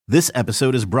This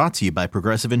episode is brought to you by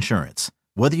Progressive Insurance.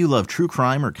 Whether you love true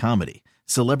crime or comedy,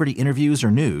 celebrity interviews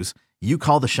or news, you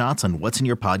call the shots on what's in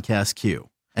your podcast queue.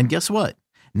 And guess what?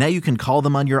 Now you can call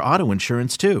them on your auto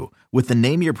insurance too with the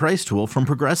Name Your Price tool from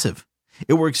Progressive.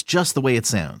 It works just the way it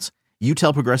sounds. You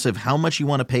tell Progressive how much you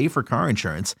want to pay for car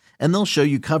insurance, and they'll show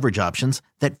you coverage options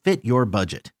that fit your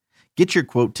budget. Get your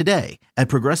quote today at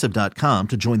Progressive.com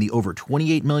to join the over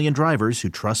 28 million drivers who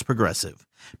trust Progressive.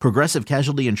 Progressive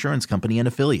Casualty Insurance Company and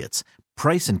Affiliates.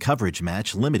 Price and coverage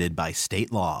match limited by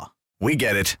state law. We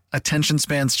get it. Attention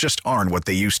spans just aren't what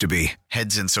they used to be.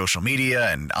 Heads in social media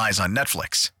and eyes on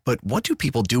Netflix. But what do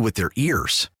people do with their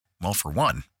ears? Well, for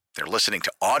one, they're listening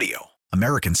to audio.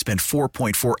 Americans spend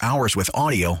 4.4 hours with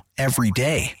audio every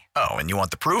day. Oh, and you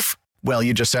want the proof? Well,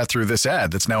 you just sat through this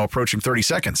ad that's now approaching 30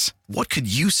 seconds. What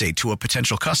could you say to a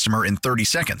potential customer in 30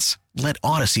 seconds? Let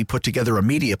Odyssey put together a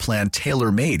media plan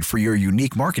tailor-made for your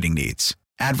unique marketing needs.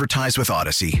 Advertise with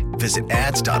Odyssey. Visit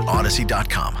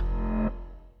ads.odyssey.com.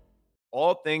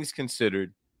 All things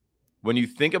considered, when you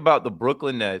think about the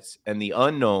Brooklyn Nets and the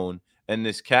unknown and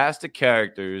this cast of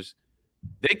characters,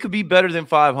 they could be better than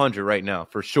 500 right now,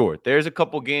 for sure. There's a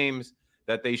couple games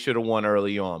that they should have won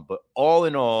early on. But all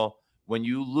in all, when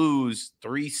you lose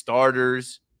three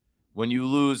starters, when you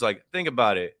lose, like, think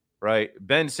about it, right?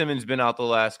 Ben Simmons been out the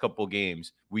last couple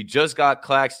games. We just got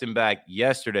Claxton back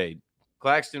yesterday.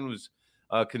 Claxton was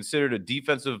considered a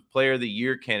defensive player of the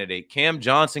year candidate. Cam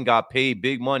Johnson got paid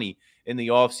big money in the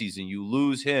offseason. You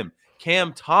lose him.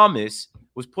 Cam Thomas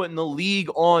was put in the league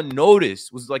on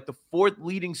notice, was like the fourth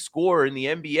leading scorer in the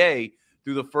NBA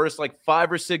through the first like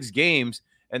 5 or 6 games.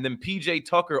 And then PJ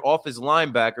Tucker off his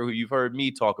linebacker, who you've heard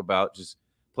me talk about, just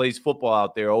plays football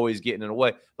out there, always getting in the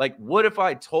way. Like, what if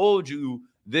I told you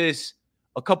this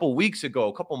a couple weeks ago,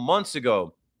 a couple months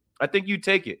ago? I think you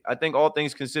take it. I think all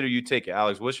things considered, you take it.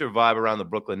 Alex, what's your vibe around the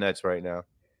Brooklyn Nets right now?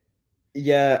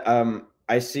 Yeah,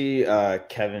 I see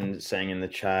Kevin saying in the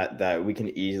chat that we can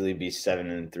easily be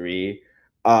 7-3.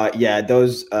 Yeah,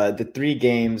 those the 3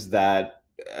 games that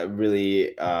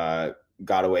really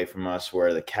got away from us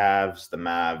were the Cavs, the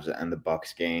Mavs, and the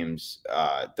Bucks games.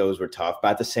 Those were tough.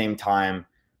 But at the same time,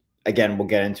 again, we'll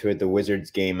get into it, the Wizards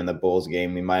game and the Bulls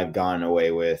game we might have gone away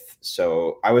with.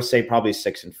 So I would say probably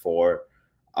 6-4.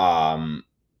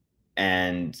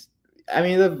 And I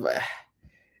mean,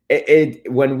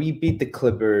 when we beat the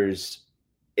Clippers,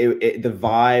 the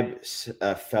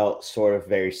vibe felt sort of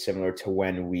very similar to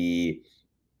when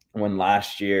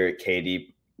last year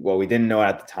KD, well, we didn't know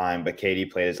at the time, but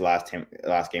KD played his last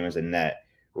game as a net,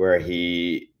 where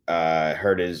he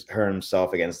hurt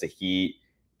himself against the Heat,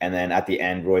 and then at the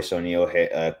end, Royce O'Neal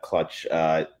hit a clutch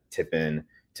tip in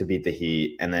to beat the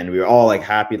Heat, and then we were all like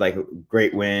happy, like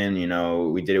great win. You know,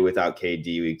 we did it without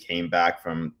KD. We came back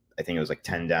from, I think it was like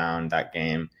 10 down that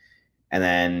game, and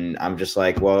then I'm just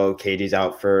like, well, KD's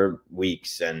out for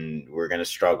weeks, and we're gonna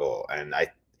struggle, and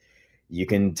you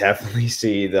can definitely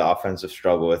see the offensive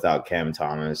struggle without Cam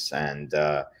Thomas, and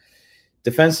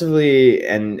defensively,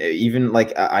 and even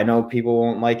like, I know people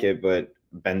won't like it, but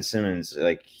Ben Simmons,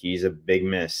 like, he's a big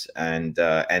miss, and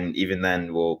even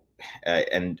then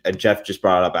and Jeff just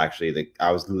brought up, actually,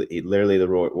 I was literally the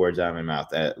words out of my mouth,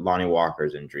 Lonnie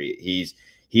Walker's injury. He's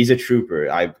a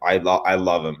trooper. I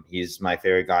love him. He's my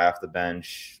favorite guy off the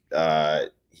bench.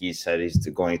 He said he's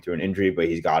going through an injury, but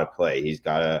he's got to play. He's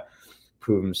got to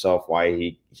prove himself why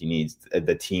he needs,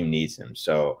 the team needs him.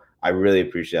 So I really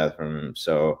appreciate that from him.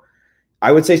 So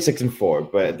I would say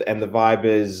 6-4, and the vibe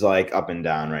is like up and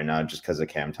down right now just because of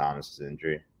Cam Thomas's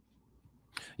injury.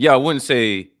 Yeah, I wouldn't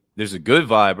say there's a good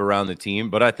vibe around the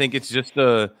team, but I think it's just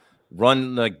a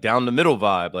run like down the middle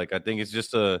vibe. Like, I think it's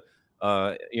just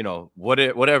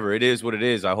whatever it is, what it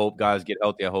is. I hope guys get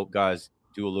healthy. I hope guys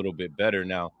do a little bit better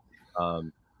now.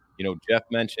 Jeff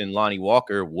mentioned Lonnie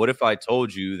Walker. What if I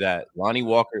told you during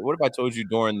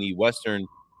the Western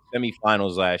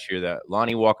semifinals last year that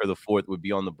Lonnie Walker IV would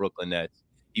be on the Brooklyn Nets?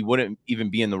 He wouldn't even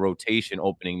be in the rotation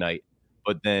opening night.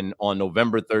 But then on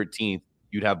November 13th,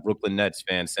 you'd have Brooklyn Nets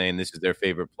fans saying this is their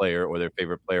favorite player or their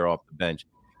favorite player off the bench.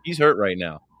 He's hurt right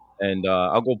now. And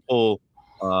I'll go pull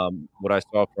what I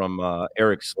saw from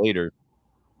Eric Slater.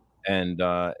 And,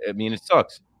 I mean, it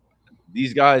sucks.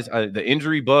 These guys, the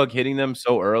injury bug hitting them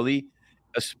so early,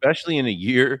 especially in a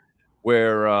year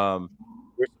where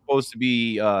we're supposed to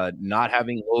be not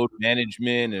having load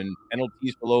management and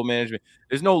penalties for load management.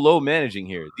 There's no load managing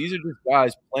here. These are just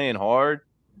guys playing hard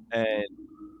and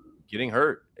getting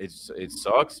hurt. It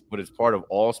sucks, but it's part of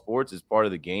all sports. It's part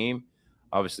of the game.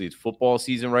 Obviously, it's football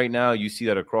season right now. You see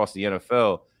that across the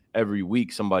NFL. Every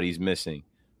week somebody's missing.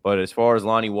 But as far as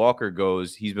Lonnie Walker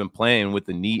goes, he's been playing with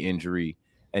the knee injury,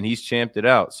 and he's champed it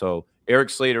out. So Eric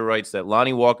Slater writes that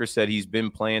Lonnie Walker said he's been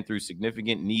playing through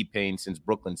significant knee pain since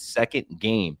Brooklyn's second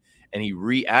game, and he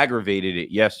re-aggravated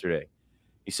it yesterday.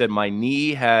 He said, my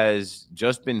knee has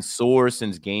just been sore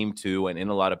since game 2 and in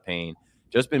a lot of pain.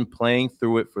 Just been playing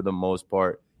through it for the most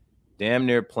part. Damn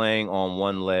near playing on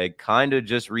one leg. Kind of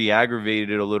just re-aggravated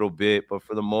it a little bit, but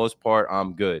for the most part,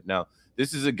 I'm good. Now,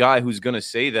 this is a guy who's going to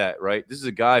say that, right? This is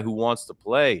a guy who wants to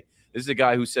play. This is a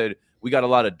guy who said, we got a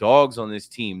lot of dogs on this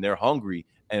team. They're hungry,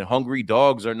 and hungry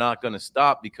dogs are not going to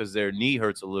stop because their knee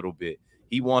hurts a little bit.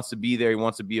 He wants to be there. He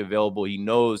wants to be available. He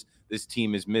knows this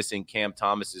team is missing Cam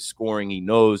Thomas's scoring. He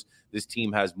knows this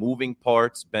team has moving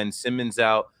parts, Ben Simmons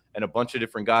out, and a bunch of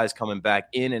different guys coming back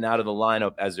in and out of the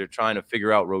lineup as they're trying to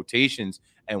figure out rotations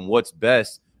and what's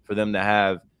best for them to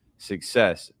have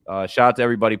success. Shout out to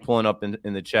everybody pulling up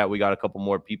in the chat. We got a couple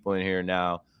more people in here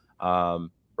now.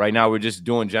 Right now, we're just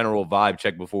doing general vibe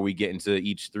check before we get into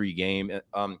each of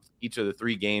the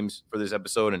 3 games for this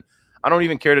episode. And I don't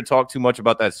even care to talk too much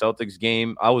about that Celtics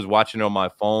game. I was watching it on my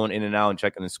phone, in and out, and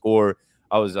checking the score.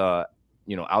 I was, out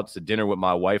to dinner with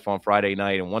my wife on Friday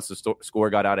night, and once the score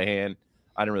got out of hand,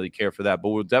 I didn't really care for that. But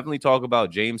we'll definitely talk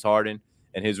about James Harden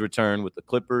and his return with the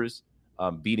Clippers,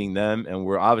 beating them. And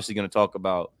we're obviously going to talk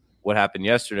about what happened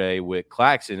yesterday with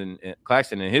Claxton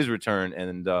and his return,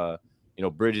 and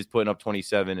Bridges putting up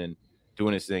 27 and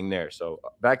doing his thing there. So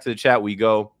back to the chat we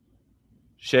go.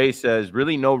 Shay says,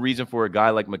 really no reason for a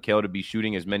guy like Mikal to be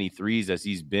shooting as many threes as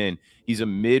he's been. He's a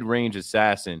mid-range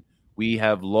assassin. We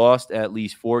have lost at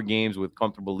least 4 games with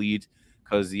comfortable leads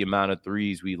because the amount of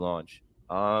threes we launch.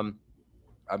 Bro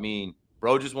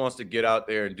just wants to get out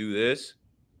there and do this.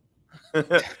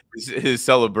 his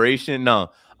celebration.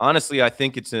 No, honestly, I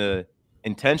think it's an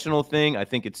intentional thing. I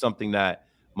think it's something that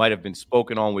might have been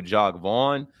spoken on with Jacque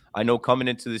Vaughn. I know coming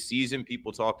into the season,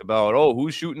 people talked about,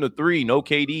 who's shooting the 3? No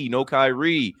KD, no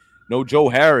Kyrie, no Joe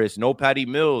Harris, no Patty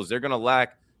Mills. They're going to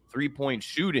lack 3-point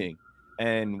shooting.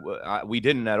 And we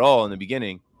didn't at all in the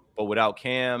beginning. But without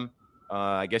Cam,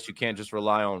 I guess you can't just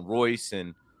rely on Royce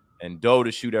and Doe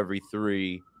to shoot every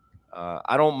 3.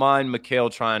 I don't mind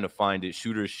Mikal trying to find it.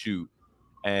 Shooters shoot.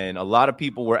 And a lot of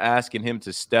people were asking him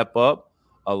to step up.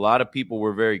 A lot of people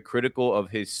were very critical of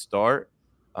his start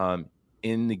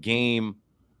in the game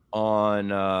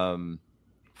on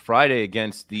Friday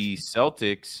against the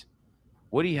Celtics.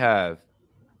 What do you have?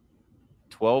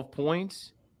 12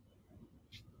 points?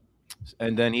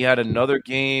 And then he had another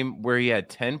game where he had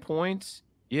 10 points.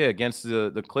 Yeah, against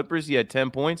the Clippers, he had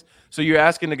 10 points. So you're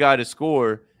asking the guy to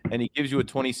score, and he gives you a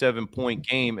 27-point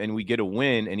game, and we get a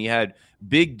win. And he had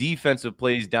big defensive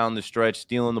plays down the stretch,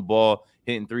 stealing the ball,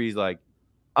 hitting threes. Like,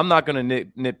 I'm not going to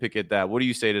nitpick at that. What do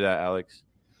you say to that, Alex?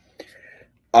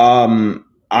 For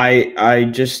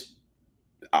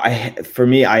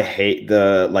me, I hate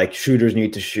the shooters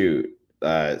need to shoot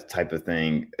type of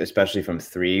thing, especially from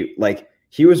 3. Like,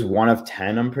 he was 1 of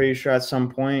 10, I'm pretty sure, at some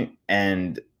point.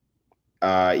 And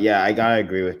I gotta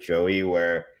agree with Joey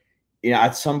where,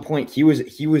 at some point he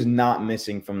was not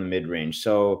missing from the mid-range.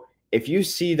 So if you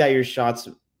see that your shot's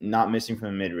not missing from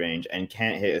the mid-range and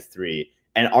can't hit a 3,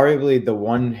 and arguably the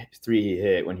 1 3 he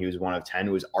hit when he was 1 of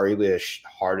 10 was arguably the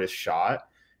hardest shot,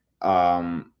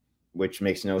 which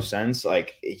makes no sense.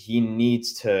 Like, he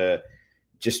needs to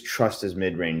just trust his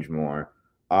mid-range more.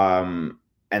 And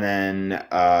then,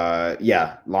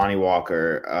 Lonnie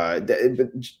Walker.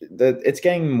 It's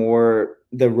getting more.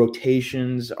 The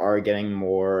rotations are getting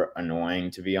more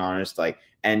annoying, to be honest.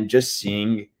 And just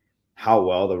seeing how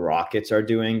well the Rockets are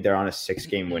doing, they're on a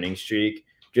 6-game winning streak,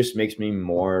 just makes me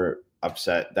more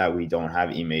upset that we don't have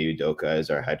Ime Udoka as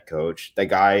our head coach. The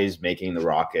guy is making the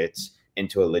Rockets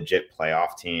into a legit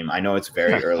playoff team. I know it's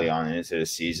very early on into the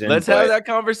season. Let's have that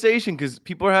conversation, because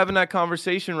people are having that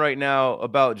conversation right now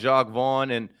about Jacque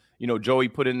Vaughn, and Joey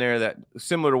put in there that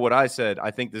similar to what I said.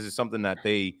 I think this is something that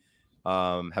they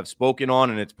have spoken on,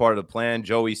 and it's part of the plan.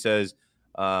 Joey says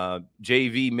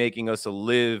JV making us a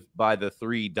live by the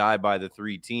 3, die by the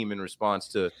 3 team in response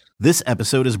to. This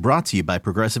episode is brought to you by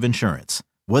Progressive Insurance.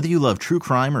 Whether you love true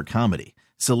crime or comedy,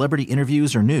 celebrity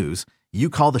interviews or news, you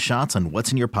call the shots on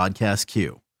what's in your podcast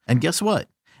queue. And guess what?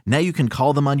 Now you can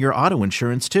call them on your auto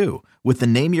insurance too with the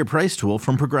Name Your Price tool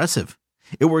from Progressive.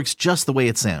 It works just the way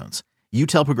it sounds. You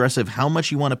tell Progressive how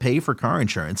much you want to pay for car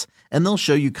insurance, and they'll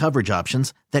show you coverage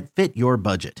options that fit your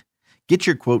budget. Get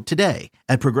your quote today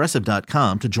at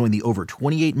Progressive.com to join the over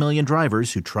 28 million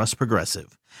drivers who trust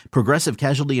Progressive. Progressive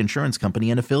Casualty Insurance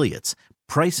Company and Affiliates.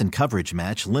 Price and coverage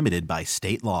match limited by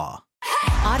state law.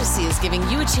 Odyssey is giving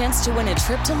you a chance to win a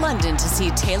trip to London to see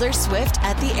Taylor Swift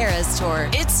at the Eras Tour.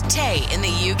 It's Tay in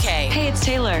the UK. Hey, it's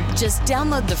Taylor. Just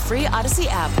download the free Odyssey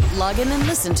app, log in and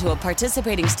listen to a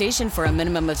participating station for a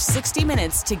minimum of 60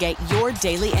 minutes to get your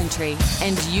daily entry.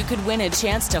 And you could win a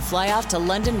chance to fly off to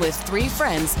London with 3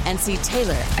 friends and see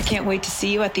Taylor. I can't wait to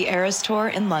see you at the Eras Tour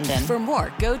in London. For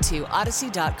more, go to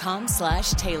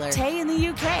odyssey.com/Taylor. Tay in the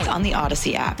UK. It's on the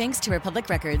Odyssey app. Thanks to Republic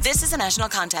Records. This is a national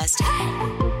contest.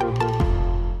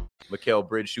 Mikal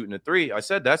Bridge shooting a 3. I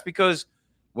said that's because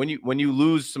when you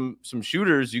lose some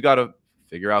shooters, you got to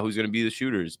figure out who's going to be the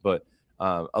shooters. But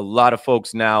a lot of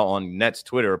folks now on Nets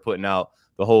Twitter are putting out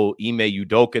the whole Ime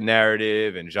Udoka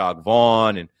narrative and Jacque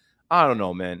Vaughn, and I don't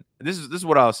know, man. This is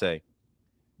what I'll say.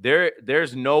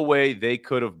 There's no way they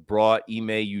could have brought Ime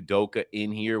Udoka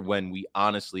in here when we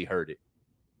honestly heard it.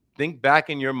 Think back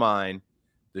in your mind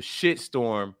the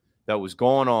shitstorm that was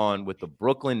going on with the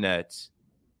Brooklyn Nets.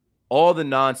 All the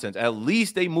nonsense. At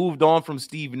least they moved on from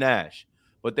Steve Nash.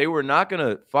 But they were not going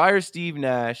to fire Steve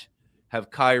Nash,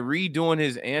 have Kyrie doing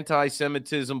his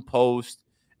anti-Semitism post,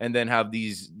 and then have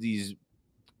these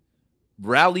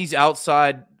rallies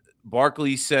outside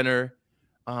Barclays Center,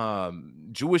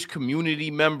 Jewish community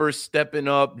members stepping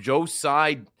up, Joe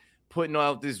Tsai putting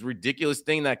out this ridiculous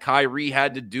thing that Kyrie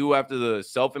had to do after the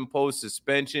self-imposed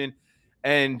suspension,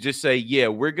 and just say, yeah,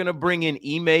 we're going to bring in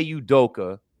Ime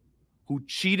Udoka, who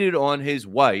cheated on his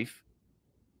wife,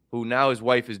 who now his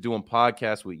wife is doing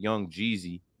podcasts with Young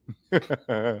Jeezy.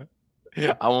 I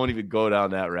won't even go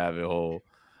down that rabbit hole.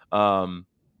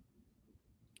 But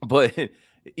Ime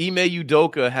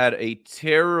Udoka had a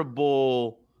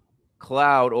terrible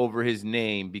cloud over his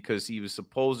name because he was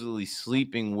supposedly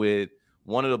sleeping with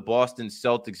one of the Boston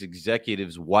Celtics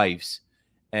executives' wives,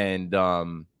 and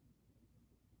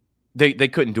they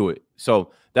couldn't do it.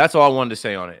 So that's all I wanted to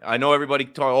say on it. I know everybody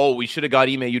thought, we should have got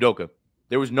Ime Udoka.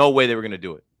 There was no way they were going to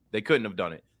do it. They couldn't have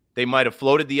done it. They might have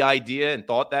floated the idea and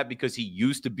thought that because he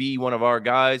used to be one of our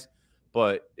guys,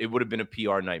 but it would have been a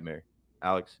PR nightmare.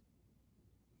 Alex?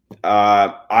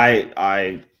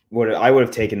 I would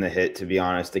have taken the hit, to be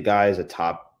honest. The guy is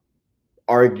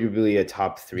arguably a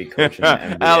top 3 coach in the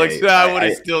NBA. Alex, I would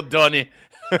have still done it.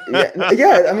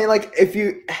 yeah. I mean, like, if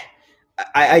you –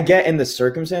 I get in the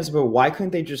circumstance, but why couldn't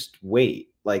they just wait?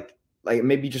 Like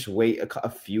maybe just wait a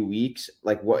few weeks?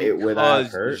 Like, what would that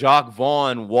hurt? Jacque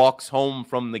Vaughn walks home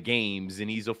from the games, and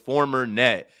he's a former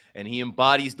Net, and he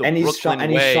embodies the Brooklyn way.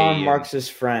 And he's Sean Marks'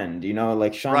 friend,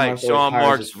 like Sean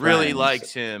Marks really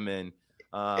likes him, and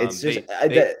it's just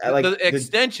the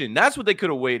extension. That's what they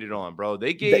could have waited on, bro.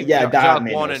 They gave Jacque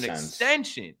Vaughn an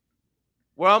extension.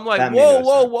 Where I'm like,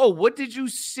 whoa, what did you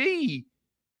see?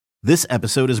 This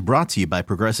episode is brought to you by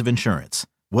Progressive Insurance.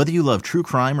 Whether you love true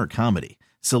crime or comedy,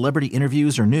 celebrity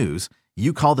interviews or news,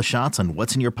 you call the shots on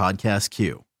what's in your podcast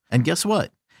queue. And guess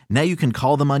what? Now you can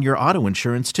call them on your auto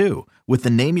insurance too with the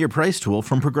Name Your Price tool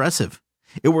from Progressive.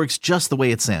 It works just the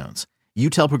way it sounds. You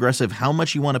tell Progressive how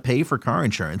much you want to pay for car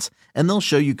insurance, and they'll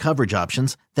show you coverage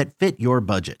options that fit your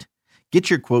budget. Get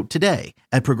your quote today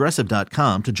at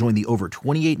Progressive.com to join the over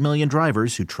 28 million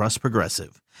drivers who trust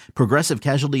Progressive. Progressive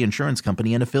Casualty Insurance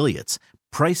Company and Affiliates.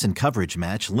 Price and coverage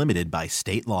match limited by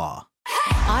state law.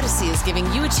 Odyssey is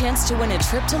giving you a chance to win a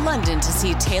trip to London to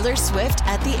see Taylor Swift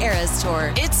at the Eras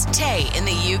Tour. It's Tay in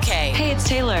the UK. Hey, it's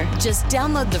Taylor. Just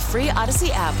download the free Odyssey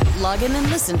app, log in and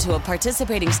listen to a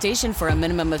participating station for a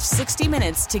minimum of 60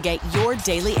 minutes to get your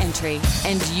daily entry.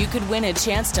 And you could win a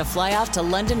chance to fly off to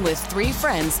London with 3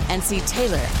 friends and see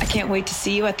Taylor. I can't wait to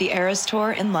see you at the Eras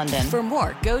Tour in London. For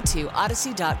more, go to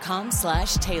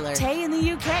odyssey.com/Taylor. Tay in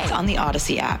the UK. It's on the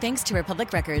Odyssey app. Thanks to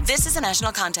Republic Records. This is a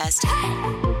national contest.